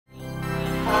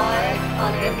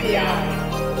on NPI.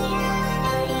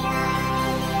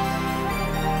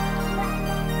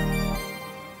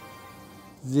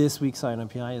 This week's on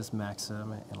NPI is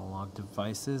Maxim Analog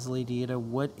Devices. Lady Ada,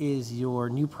 what is your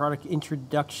new product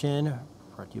introduction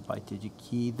brought to you by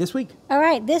DigiKey this week? All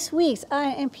right, this week's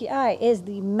NPI is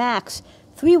the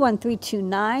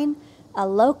MAX31329, a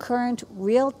low current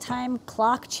real-time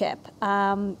clock chip.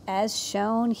 As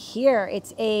shown here,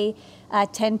 it's a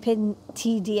 10-pin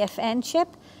TDFN chip,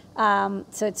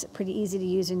 so it's pretty easy to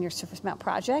use in your surface mount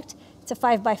project. It's a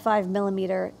 5x5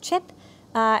 millimeter chip.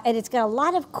 And it's got a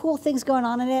lot of cool things going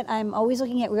on in it. I'm always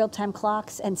looking at real-time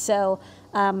clocks, and so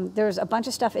there's a bunch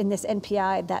of stuff in this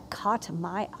NPI that caught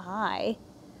my eye.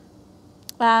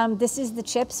 This is the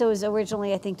chip, so it was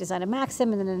originally, I think, designed at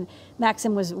Maxim, and then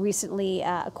Maxim was recently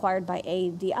acquired by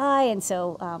ADI, and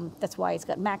so that's why it's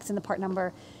got Max in the part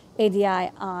number,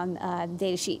 ADI on the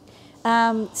data sheet.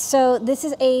 So this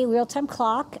is a real-time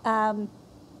clock. A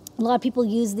lot of people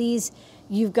use these.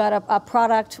 You've got a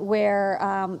product where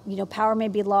you know, power may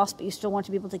be lost, but you still want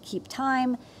to be able to keep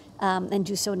time and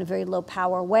do so in a very low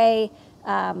power way.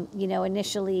 You know,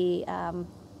 initially,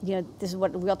 you know, this is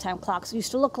what real-time clocks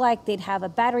used to look like. They'd have a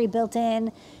battery built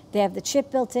in, they have the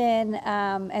chip built in,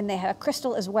 and they have a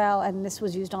crystal as well. And this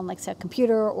was used on, like, say, a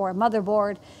computer or a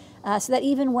motherboard, so that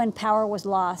even when power was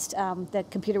lost, the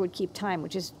computer would keep time,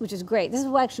 which is great. This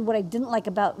is actually what I didn't like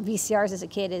about VCRs as a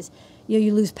kid is, you know,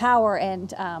 you lose power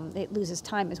and it loses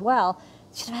time as well.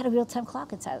 You should have had a real-time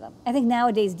clock inside of them. I think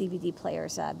nowadays DVD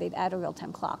players, they'd add a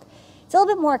real-time clock. It's a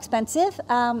little bit more expensive,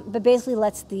 but basically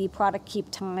lets the product keep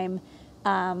time,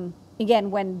 again,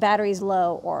 when battery's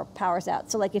low or power's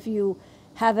out. So like if you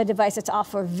have a device that's off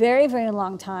for a very, very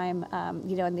long time,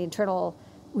 you know, and the internal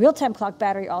real-time clock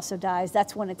battery also dies,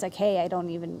 that's when it's like, hey, I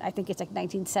think it's like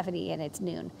 1970 and it's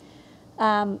noon.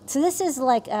 So this is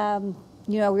like,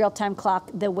 you know, a real-time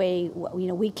clock the way, you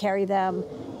know, we carry them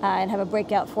and have a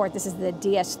breakout for it. This is the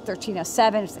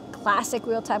DS1307. It's a classic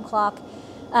real-time clock.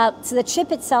 So the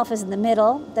chip itself is in the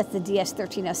middle. That's the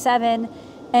DS1307.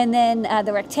 And then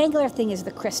the rectangular thing is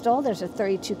the crystal. There's a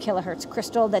 32 kilohertz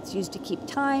crystal that's used to keep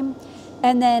time.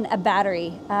 And then a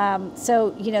battery.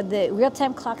 So, you know, the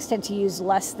real-time clocks tend to use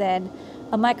less than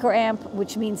a microamp,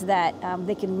 which means that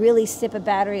they can really sip a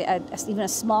battery. Even a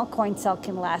small coin cell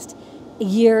can last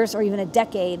years or even a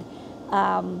decade.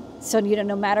 So, you know,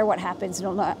 no matter what happens,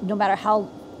 no matter how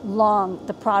long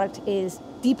the product is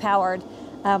depowered,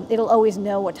 it'll always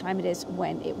know what time it is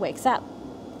when it wakes up.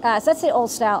 So that's the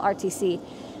old style RTC.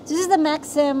 So this is the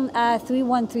Maxim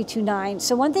 31329.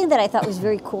 So one thing that I thought was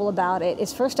very cool about it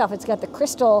is, first off, it's got the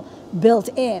crystal built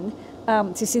in.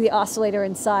 So you see the oscillator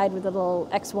inside with a little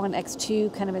X1,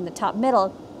 X2 kind of in the top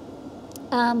middle.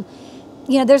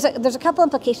 You know, there's a couple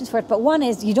implications for it, but one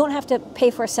is you don't have to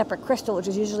pay for a separate crystal, which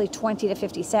is usually 20 to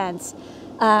 50 cents.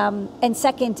 And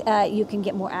second, you can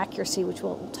get more accuracy, which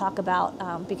we'll talk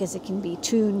about, because it can be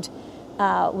tuned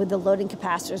with the loading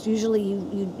capacitors. Usually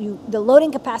the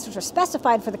loading capacitors are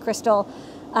specified for the crystal,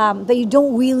 but you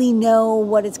don't really know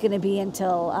what it's going to be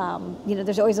until, you know,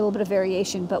 there's always a little bit of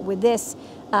variation, but with this,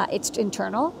 it's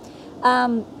internal.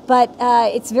 But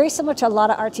it's very similar to a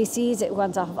lot of RTCs. It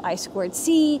runs off of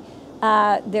I2C.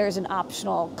 There's an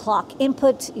optional clock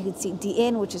input. You can see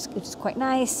D-in, which is quite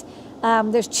nice.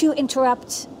 There's 2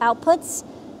 interrupt outputs,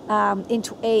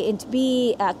 into A, into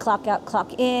B, clock out,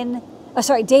 clock in.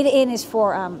 Sorry, data in is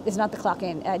for, is not the clock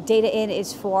in. Data in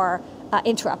is for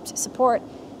interrupt support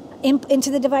into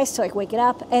the device to like wake it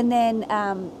up. And then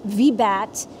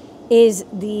VBAT is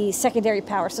the secondary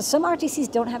power. So some RTCs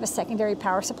don't have a secondary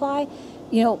power supply.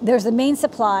 You know, there's the main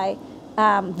supply,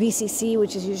 VCC,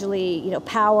 which is usually, you know,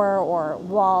 power or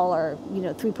wall or, you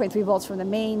know, 3.3 volts from the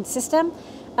main system.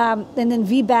 And then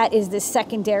VBAT is the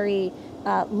secondary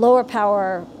lower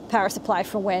power supply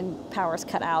for when power is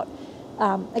cut out.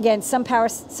 Again, some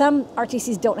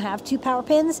RTCs don't have 2 power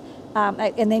pins,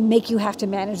 and they make you have to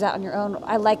manage that on your own.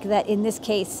 I like that in this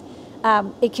case,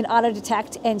 it can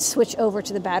auto-detect and switch over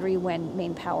to the battery when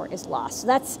main power is lost. So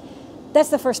that's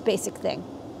the first basic thing.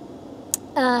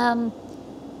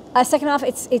 Second off,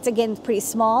 it's again pretty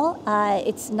small.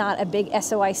 It's not a big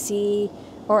SOIC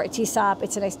or a TSOP.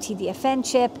 It's a nice TDFN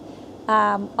chip.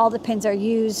 All the pins are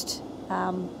used.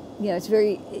 You know, it's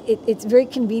very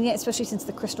convenient, especially since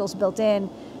the crystal's built in.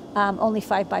 Only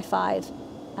 5x5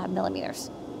 millimeters.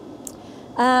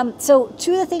 So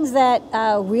 2 of the things that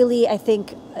really, I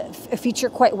think, feature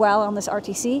quite well on this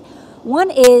RTC.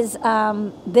 One is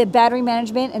the battery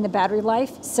management and the battery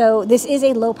life. So this is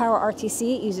a low power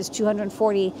RTC. It uses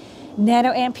 240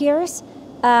 nanoamperes.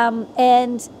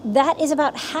 And that is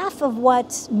about half of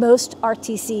what most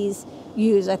RTCs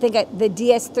use. I think the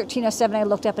DS1307 I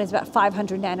looked up and it's about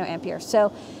 500 nanoamperes.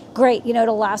 So great, you know,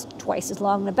 it'll last twice as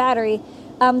long in a battery.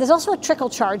 There's also a trickle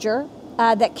charger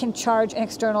that can charge an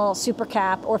external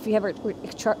supercap, or if you have a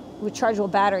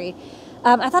rechargeable battery.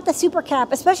 I thought the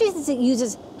supercap, especially since it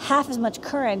uses half as much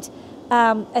current,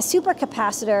 a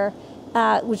supercapacitor,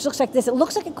 which looks like this, it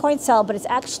looks like a coin cell, but it's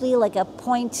actually like a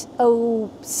 0.07 or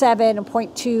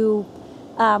 0.2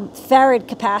 farad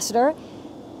capacitor.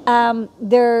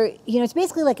 You know, it's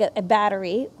basically like a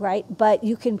battery, right? But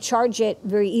you can charge it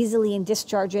very easily and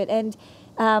discharge it. And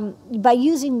by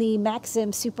using the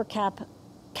Maxim supercap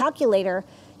calculator,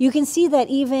 you can see that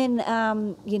even,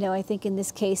 you know, I think in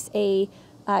this case, a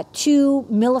 2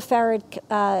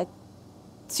 millifarad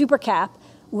supercap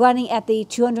running at the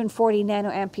 240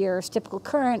 nanoamperes typical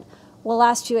current will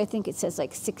last you, I think it says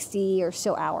like 60 or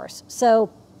so hours. So,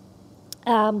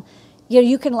 you know,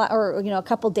 you can, or, you know, a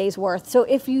couple days worth. So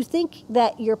if you think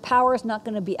that your power is not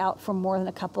going to be out for more than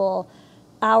a couple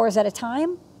hours at a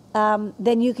time,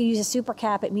 then you can use a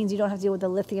supercap. It means you don't have to deal with the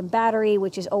lithium battery,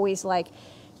 which is always like,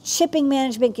 shipping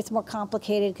management gets more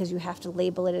complicated because you have to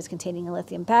label it as containing a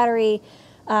lithium battery.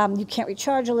 You can't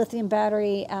recharge a lithium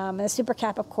battery. And the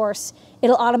supercap, of course,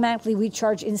 it'll automatically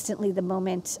recharge instantly the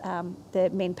moment the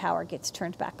main power gets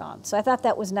turned back on. So I thought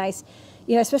that was nice,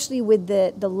 you know, especially with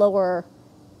the lower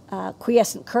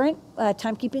quiescent current,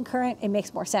 timekeeping current, it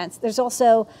makes more sense. There's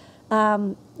also,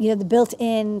 you know, the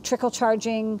built-in trickle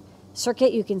charging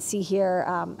circuit. You can see here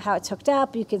how it's hooked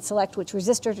up. You can select which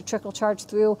resistor to trickle charge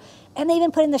through, and they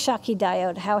even put in the Schottky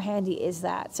diode. How handy is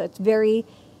that? So it's very,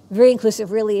 very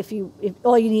inclusive. Really, if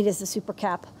all you need is the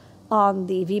supercap on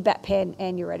the VBAT pin,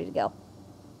 and you're ready to go.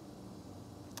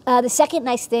 The second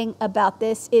nice thing about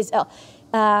this is,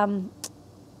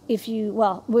 if you,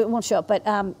 well, it won't show up, but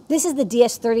this is the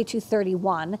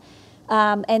DS3231,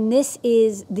 and this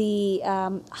is the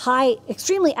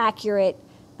extremely accurate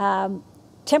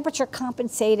temperature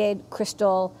compensated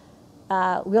crystal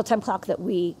real-time clock that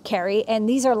we carry. And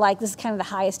these are like, this is kind of the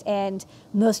highest end,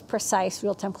 most precise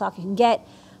real-time clock you can get,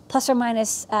 plus or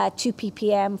minus 2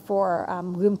 ppm for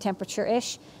room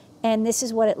temperature-ish. And this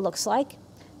is what it looks like.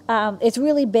 It's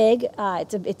really big.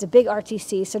 It's a big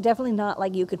RTC, so definitely not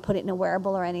like you could put it in a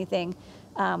wearable or anything.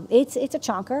 It's a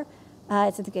chonker. I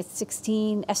think it's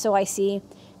 16 SOIC.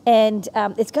 And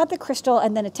it's got the crystal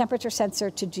and then a temperature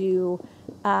sensor to do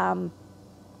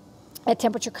a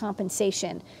temperature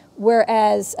compensation.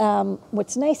 Whereas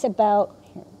what's nice about,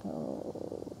 here we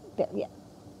go, there, yeah.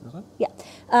 Okay. Yeah.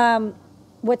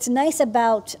 What's nice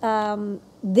about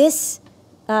this,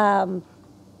 the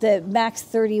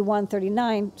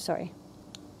MAX31329, sorry,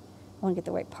 I want to get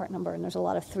the right part number, and there's a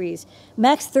lot of threes.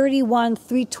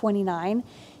 MAX31329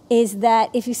 is that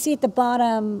if you see at the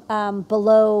bottom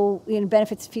below, you know,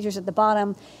 benefits and features at the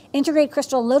bottom, integrated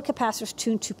crystal load capacitors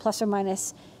tuned to plus or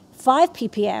minus 5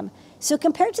 ppm. So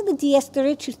compared to the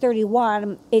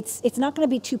DS3231, it's not going to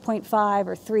be 2.5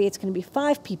 or 3, it's going to be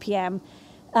 5 ppm.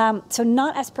 So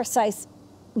not as precise,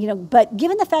 you know, but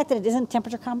given the fact that it isn't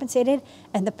temperature compensated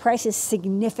and the price is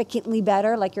significantly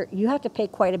better, like you have to pay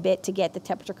quite a bit to get the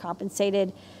temperature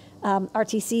compensated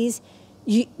RTCs,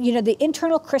 you know, the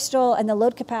internal crystal and the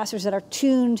load capacitors that are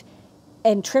tuned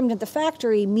and trimmed at the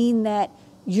factory mean that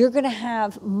you're going to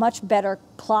have much better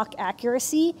clock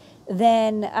accuracy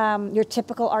than your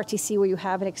typical RTC where you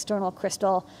have an external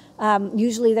crystal.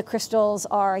 Usually the crystals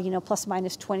are, you know, plus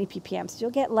minus 20 ppm. So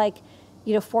you'll get like,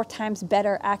 you know, 4 times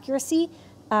better accuracy.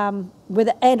 And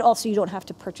also you don't have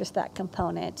to purchase that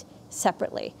component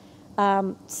separately.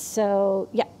 So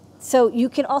yeah, so you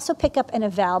can also pick up an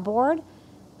eval board.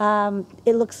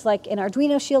 It looks like an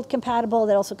Arduino Shield compatible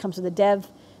that also comes with a dev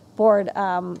board,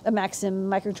 a Maxim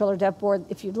microcontroller dev board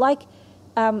if you'd like.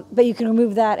 But you can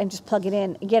remove that and just plug it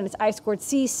in. Again, it's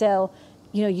I2C, so,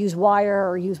 you know, use wire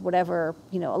or use whatever.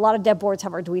 You know, a lot of dev boards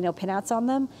have Arduino pinouts on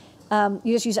them.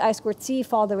 You just use I2C,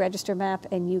 follow the register map,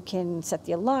 and you can set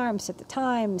the alarm, set the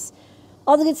times,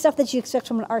 all the good stuff that you expect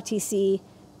from an RTC,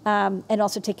 and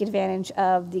also take advantage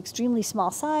of the extremely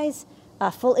small size,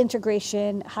 full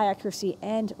integration, high accuracy,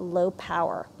 and low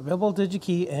power. Available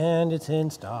DigiKey, and it's in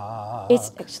stock.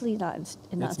 It's actually not in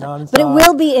stock, not in but it stock.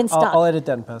 will be in stock. I'll edit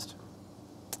that in post.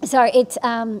 Sorry, it's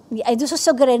this was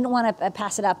so good I didn't want to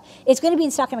pass it up. It's going to be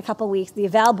in stock in a couple of weeks. The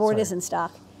eval board is in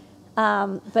stock.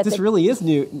 But this really is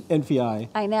new NPI.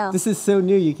 I know. This is so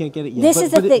new you can't get it yet. This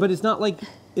is the thing. But it's not like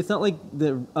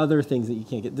the other things that you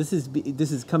can't get. This is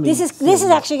coming. This is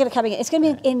actually going to come in. It's going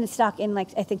to be in stock in like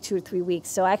I think 2 or 3 weeks.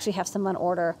 So I actually have some on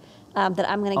order that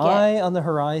I'm going to get. Eye on the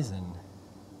horizon.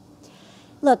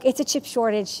 Look, it's a chip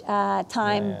shortage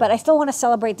time, but I still want to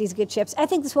celebrate these good chips. I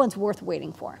think this one's worth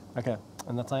waiting for. Okay,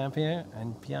 and that's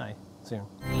NPI. So soon.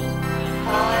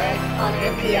 R on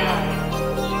NPI.